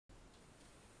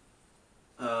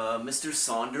Mr.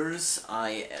 Saunders,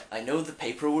 I know the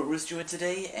paperwork was due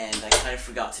today, and I kind of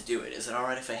forgot to do it. Is it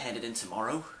alright if I hand it in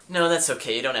tomorrow? No, that's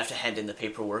okay. You don't have to hand in the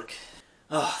paperwork.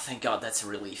 Oh, thank God, that's a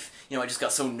relief. You know, I just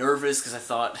got so nervous because I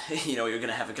thought, you know, you're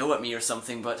gonna have a go at me or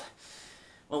something, but...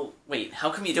 Well, wait, how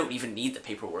come you don't even need the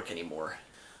paperwork anymore?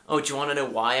 Oh, do you want to know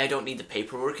why I don't need the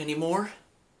paperwork anymore?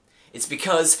 It's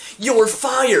because you're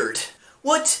fired!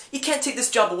 What? You can't take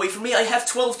this job away from me. I have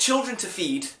 12 children to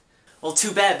feed. Well,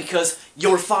 too bad, because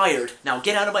you're fired. Now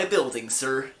get out of my building,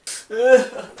 sir.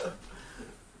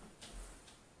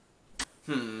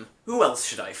 Who else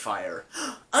should I fire?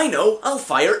 I know, I'll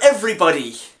fire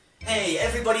everybody! Hey,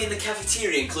 everybody in the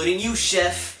cafeteria, including you,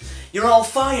 chef. You're all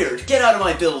fired. Get out of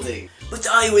my building. But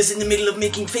I was in the middle of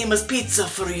making famous pizza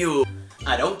for you.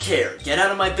 I don't care. Get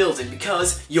out of my building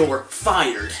because you're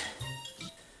fired.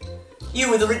 You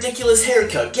with a ridiculous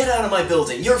haircut, get out of my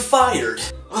building, you're fired!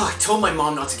 Oh, I told my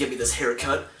mom not to give me this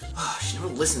haircut. Oh, she never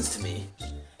listens to me.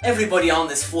 Everybody on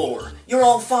this floor, you're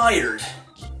all fired!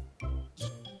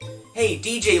 Hey,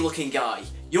 DJ looking guy,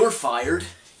 you're fired.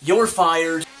 You're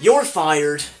fired. You're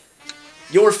fired.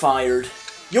 You're fired.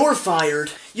 You're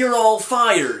fired. You're all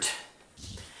fired!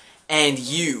 And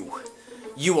you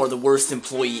are the worst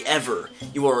employee ever.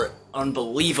 You are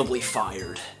unbelievably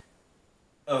fired.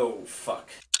 Oh, fuck.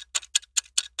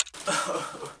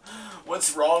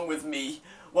 What's wrong with me?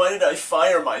 Why did I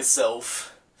fire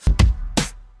myself?